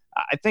 But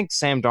I think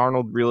Sam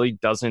Darnold really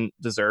doesn't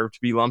deserve to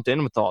be lumped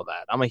in with all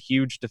that. I'm a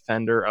huge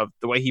defender of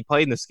the way he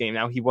played in this game.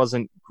 Now, he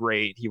wasn't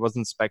great. He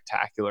wasn't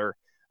spectacular.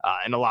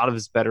 And a lot of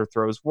his better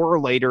throws were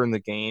later in the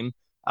game.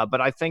 But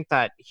I think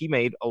that he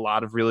made a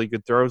lot of really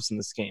good throws in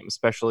this game,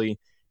 especially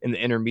in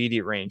the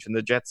intermediate range. And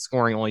the Jets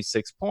scoring only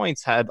 6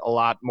 points had a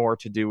lot more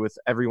to do with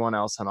everyone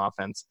else on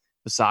offense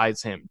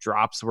besides him.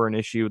 Drops were an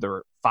issue. There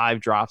were 5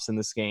 drops in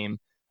this game.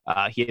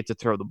 He had to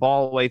throw the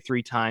ball away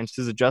 3 times.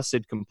 His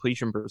adjusted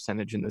completion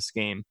percentage in this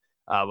game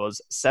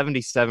was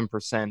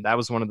 77%. That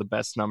was one of the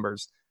best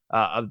numbers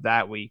of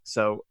that week.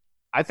 So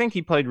I think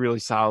he played really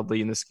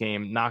solidly in this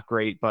game. Not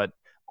great, but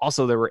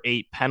also there were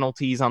 8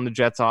 penalties on the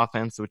Jets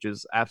offense, which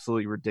is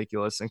absolutely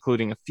ridiculous,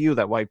 including a few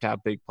that wiped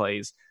out big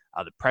plays.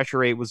 The pressure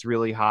rate was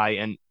really high.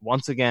 And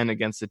once again,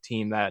 against a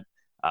team that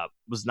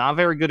was not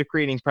very good at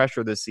creating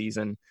pressure this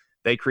season,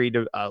 they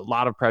created a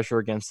lot of pressure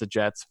against the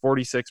Jets,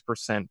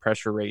 46%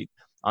 pressure rate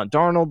on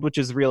Darnold, which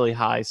is really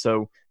high.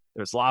 So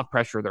there's a lot of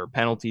pressure. There were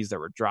penalties. There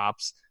were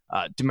drops.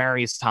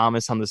 Demaryius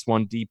Thomas on this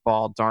one deep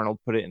ball, Darnold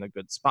put it in a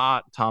good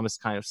spot. Thomas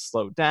kind of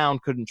slowed down,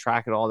 couldn't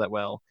track it all that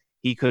well.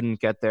 He couldn't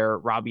get there.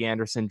 Robbie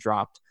Anderson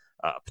dropped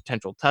a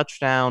potential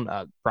touchdown.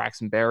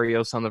 Braxton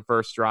Berrios on the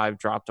first drive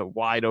dropped a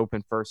wide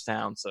open first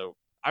down. So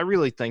I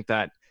really think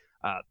that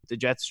the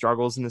Jets'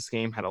 struggles in this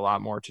game had a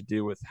lot more to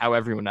do with how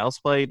everyone else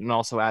played and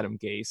also Adam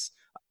Gase.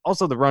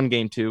 Also, the run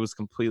game, too, was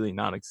completely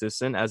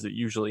non-existent, as it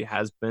usually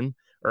has been,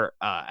 or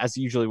as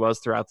it usually was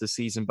throughout the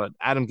season. But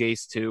Adam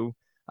Gase, too,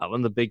 one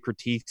of the big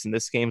critiques in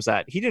this game is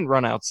that he didn't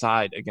run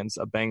outside against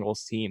a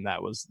Bengals team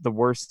that was the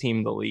worst team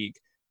in the league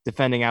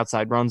defending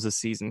outside runs this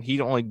season. He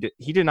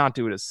did not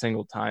do it a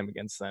single time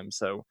against them.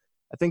 So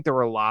I think there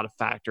were a lot of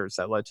factors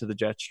that led to the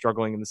Jets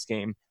struggling in this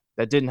game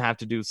that didn't have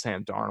to do with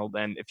Sam Darnold.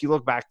 And if you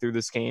look back through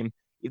this game,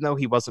 even though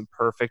he wasn't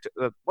perfect,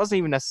 it wasn't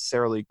even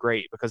necessarily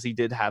great because he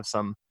did have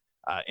some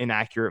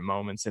inaccurate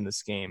moments in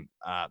this game.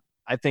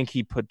 I think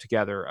he put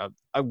together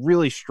a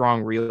really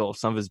strong reel of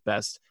some of his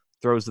best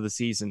throws of the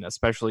season,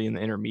 especially in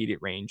the intermediate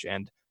range.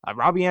 And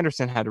Robbie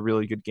Anderson had a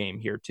really good game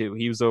here too.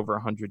 He was over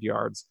 100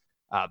 yards.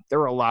 There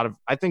were a lot of,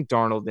 I think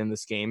Darnold in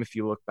this game, if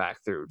you look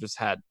back through, just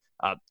had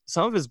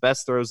some of his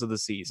best throws of the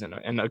season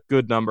and a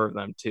good number of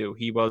them too.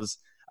 He was,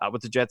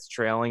 with the Jets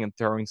trailing and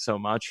throwing so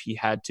much, he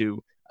had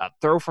to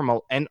throw from,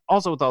 and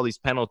also with all these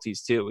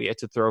penalties too, he had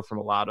to throw from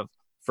a lot of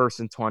 1st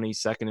and 20,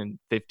 2nd and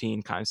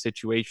 15 kind of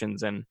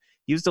situations. And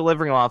he was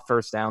delivering a lot of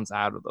first downs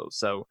out of those.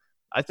 So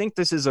I think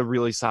this is a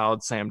really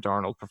solid Sam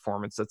Darnold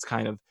performance that's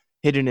kind of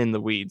hidden in the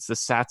weeds. The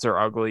stats are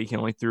ugly. He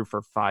only threw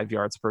for 5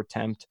 yards per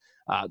attempt.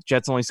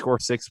 Jets only score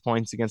 6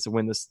 points against a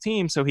winless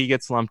team, so he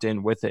gets lumped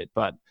in with it.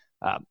 But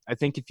I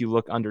think if you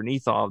look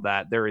underneath all of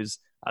that, there is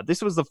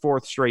This was the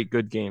fourth straight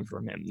good game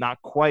from him.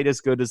 Not quite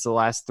as good as the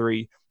last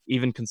three,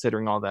 even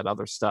considering all that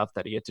other stuff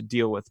that he had to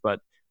deal with. But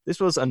this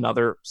was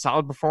another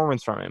solid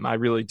performance from him. I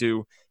really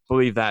do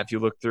believe that if you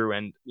look through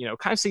and,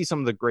 kind of see some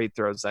of the great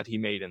throws that he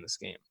made in this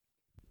game.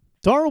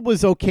 Darnold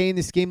was okay in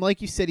this game.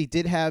 Like you said, he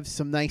did have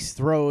some nice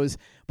throws,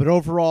 but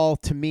overall,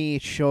 to me,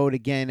 it showed,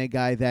 again, a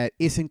guy that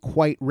isn't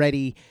quite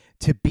ready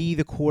to be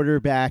the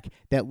quarterback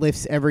that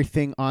lifts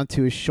everything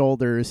onto his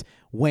shoulders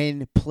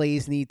when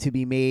plays need to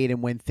be made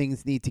and when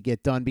things need to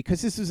get done,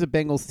 because this is a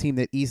Bengals team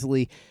that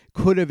easily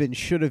could have and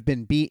should have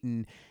been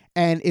beaten.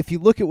 And if you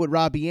look at what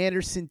Robbie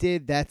Anderson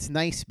did, that's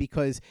nice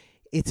because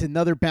it's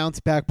another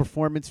bounce-back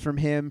performance from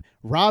him.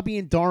 Robbie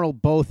and Darnold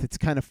both, it's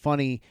kind of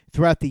funny,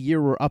 throughout the year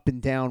were up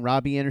and down.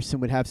 Robbie Anderson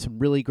would have some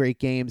really great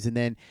games, and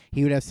then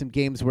he would have some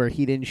games where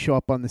he didn't show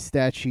up on the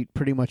stat sheet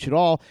pretty much at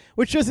all,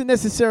 which doesn't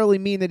necessarily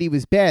mean that he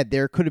was bad.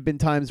 There could have been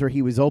times where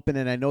he was open,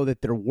 and I know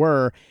that there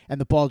were, and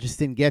the ball just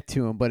didn't get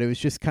to him, but it was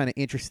just kind of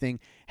interesting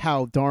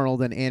how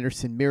Darnold and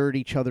Anderson mirrored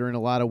each other in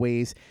a lot of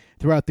ways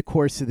throughout the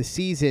course of the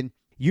season.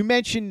 You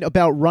mentioned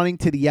about running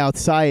to the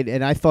outside,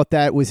 and I thought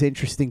that was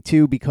interesting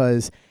too,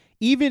 because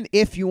even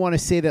if you want to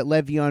say that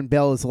Le'Veon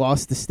Bell has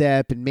lost the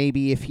step and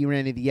maybe if he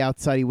ran to the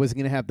outside he wasn't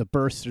going to have the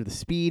burst or the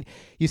speed,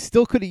 you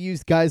still could have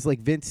used guys like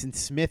Vincent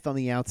Smith on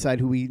the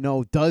outside, who we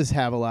know does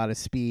have a lot of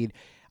speed.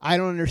 I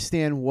don't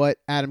understand what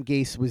Adam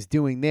Gase was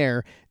doing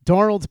there.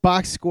 Darnold's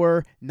box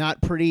score,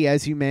 not pretty,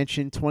 as you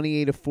mentioned,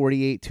 28 of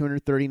 48,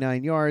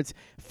 239 yards,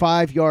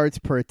 5 yards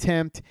per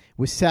attempt,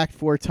 was sacked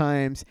 4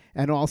 times,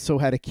 and also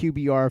had a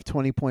QBR of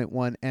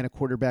 20.1 and a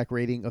quarterback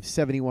rating of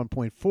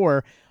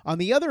 71.4. On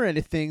the other end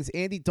of things,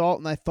 Andy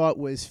Dalton, I thought,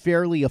 was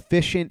fairly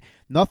efficient.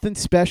 Nothing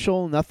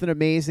special, nothing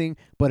amazing,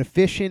 but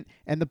efficient,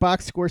 and the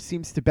box score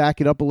seems to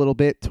back it up a little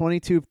bit.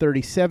 22 of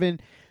 37,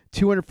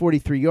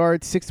 243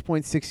 yards,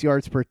 6.6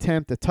 yards per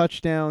attempt, a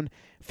touchdown,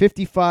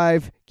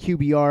 55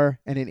 QBR,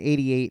 and an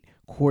 88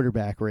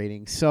 quarterback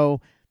rating. So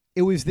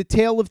it was the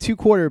tale of two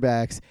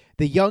quarterbacks.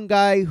 The young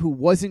guy who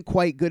wasn't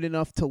quite good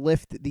enough to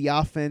lift the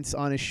offense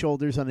on his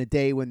shoulders on a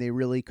day when they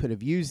really could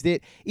have used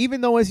it.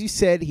 Even though, as you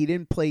said, he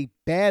didn't play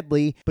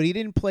badly, but he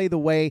didn't play the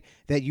way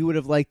that you would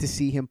have liked to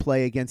see him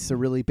play against a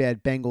really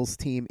bad Bengals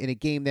team in a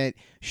game that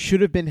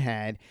should have been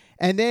had.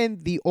 And then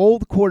the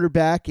old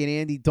quarterback in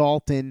Andy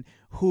Dalton,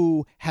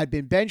 who had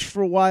been benched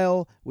for a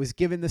while, was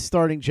given the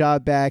starting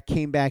job back,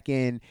 came back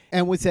in,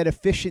 and was that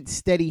efficient,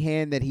 steady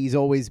hand that he's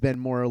always been,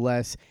 more or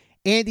less.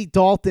 Andy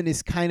Dalton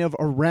is kind of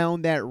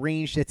around that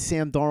range that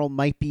Sam Darnold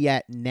might be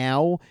at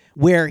now,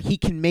 where he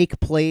can make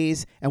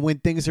plays, and when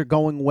things are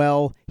going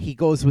well, he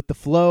goes with the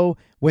flow.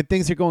 When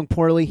things are going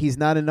poorly, he's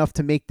not enough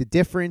to make the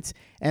difference,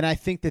 and I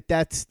think that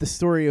that's the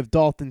story of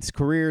Dalton's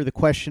career. The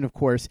question, of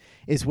course,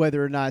 is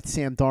whether or not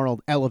Sam Darnold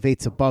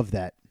elevates above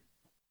that.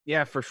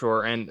 Yeah, for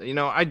sure. And,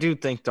 I do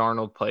think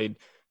Darnold played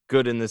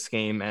good in this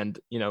game. And,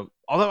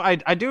 although I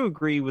do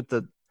agree with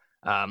the,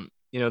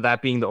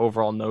 that being the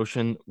overall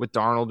notion with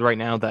Darnold right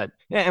now, that,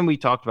 and we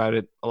talked about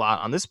it a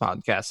lot on this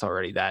podcast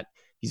already, that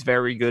he's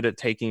very good at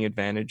taking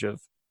advantage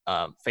of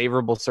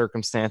favorable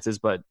circumstances,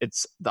 but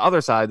it's the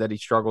other side that he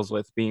struggles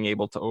with, being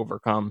able to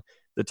overcome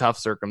the tough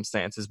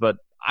circumstances. But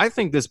I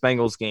think this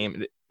Bengals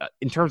game,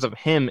 in terms of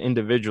him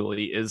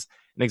individually, is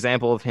an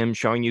example of him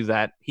showing you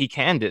that he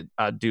can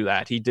do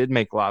that. He did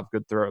make a lot of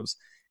good throws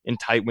in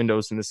tight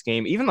windows in this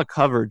game. Even the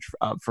coverage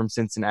from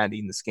Cincinnati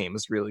in this game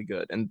was really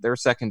good, and their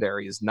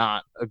secondary is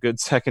not a good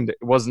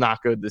was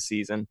not good this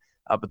season,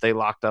 but they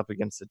locked up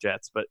against the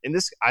Jets. But in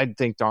this, I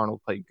think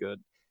Darnold played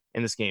good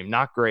in this game.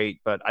 Not great,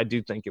 but I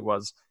do think it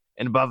was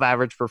an above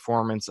average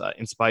performance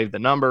in spite of the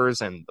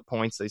numbers and the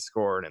points they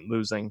scored and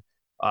losing.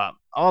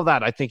 All of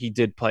that, I think he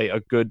did play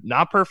a good,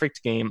 not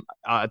perfect game.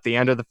 At the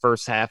end of the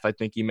first half, I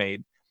think he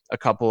made a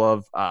couple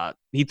of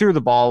he threw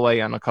the ball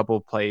away on a couple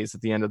of plays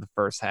at the end of the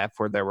first half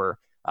where there were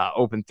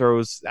open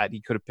throws that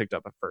he could have picked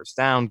up a first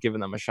down, given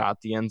them a shot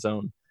at the end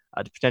zone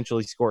to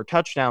potentially score a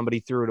touchdown, but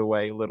he threw it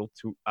away a little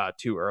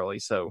too early.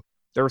 So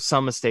there were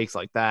some mistakes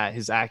like that.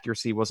 His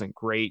accuracy wasn't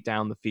great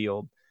down the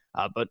field,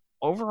 but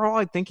overall,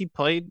 I think he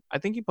played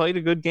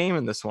a good game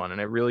in this one,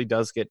 and it really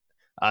does get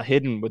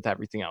hidden with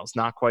everything else.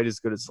 Not quite as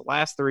good as the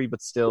last three,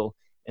 but still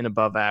an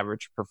above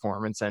average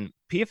performance. And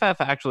PFF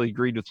actually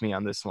agreed with me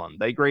on this one.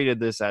 They graded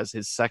this as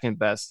his second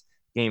best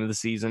game of the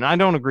season. I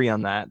don't agree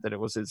on that it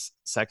was his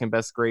second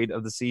best grade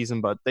of the season,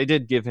 but they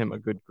did give him a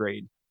good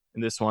grade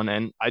in this one.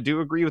 And I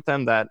do agree with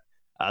them that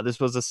this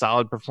was a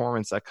solid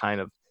performance that kind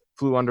of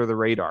flew under the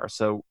radar.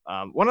 So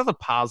one of the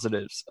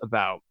positives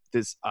about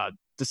this,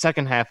 the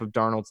second half of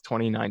Darnold's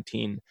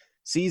 2019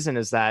 season,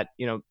 is that,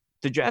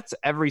 the Jets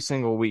every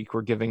single week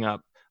were giving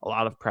up a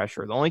lot of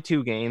pressure. The only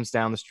 2 games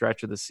down the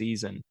stretch of the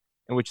season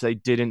in which they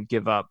didn't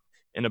give up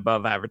an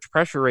above average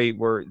pressure rate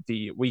were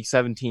the Week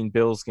 17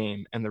 Bills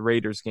game and the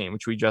Raiders game,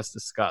 which we just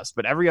discussed.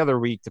 But every other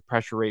week, the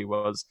pressure rate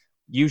was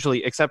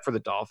usually, except for the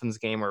Dolphins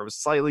game where it was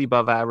slightly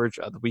above average,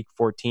 the Week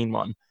 14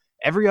 one,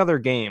 every other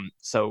game.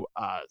 So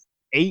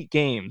 8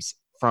 games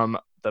from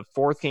the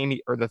 4th game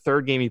or the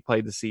 3rd game he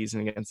played the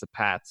season against the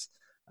Pats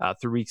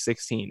through week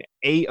 16.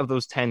 8 of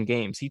those 10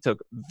 games, he took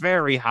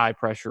very high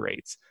pressure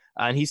rates.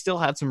 And he still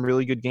had some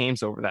really good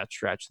games over that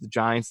stretch. The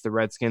Giants, the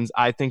Redskins,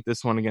 I think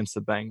this one against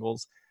the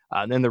Bengals,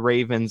 and then the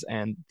Ravens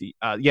and the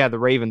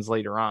Ravens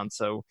later on.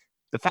 So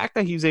the fact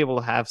that he was able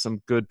to have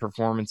some good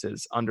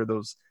performances under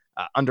those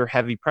under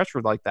heavy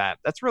pressure like that,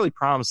 that's really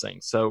promising.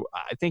 So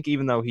I think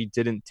even though he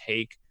didn't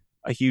take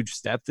a huge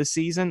step this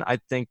season, I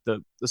think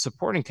the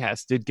supporting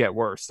cast did get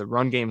worse. The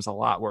run game is a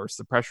lot worse.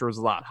 The pressure was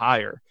a lot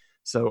higher.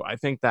 So I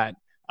think that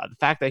the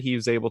fact that he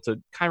was able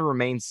to kind of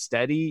remain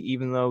steady,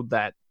 even though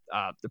that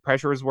the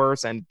pressure is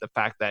worse, and the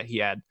fact that he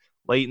had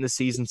late in the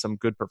season some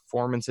good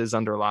performances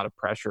under a lot of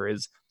pressure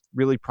is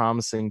really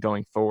promising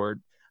going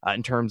forward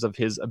in terms of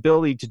his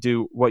ability to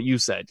do what you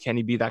said. Can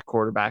he be that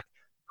quarterback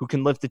who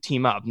can lift the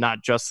team up,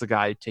 not just the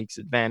guy who takes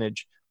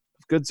advantage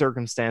of good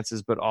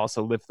circumstances, but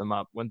also lift them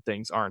up when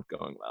things aren't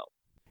going well?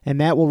 And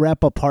that will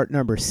wrap up part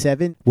number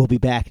 7. We'll be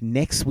back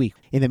next week.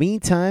 In the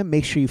meantime,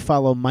 make sure you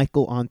follow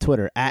Michael on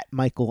Twitter at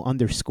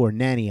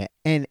Michael_Nania,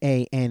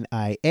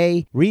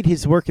 Nania. Read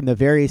his work in the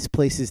various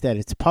places that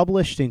it's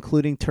published,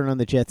 including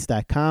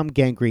TurnOnTheJets.com,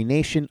 Gangrene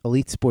Nation,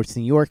 Elite Sports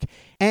New York,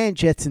 and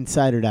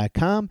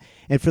JetsInsider.com.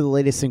 And for the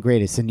latest and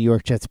greatest in New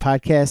York Jets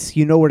podcasts,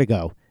 you know where to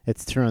go.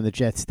 It's Turn on the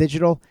Jets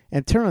Digital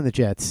and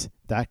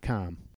TurnOnTheJets.com.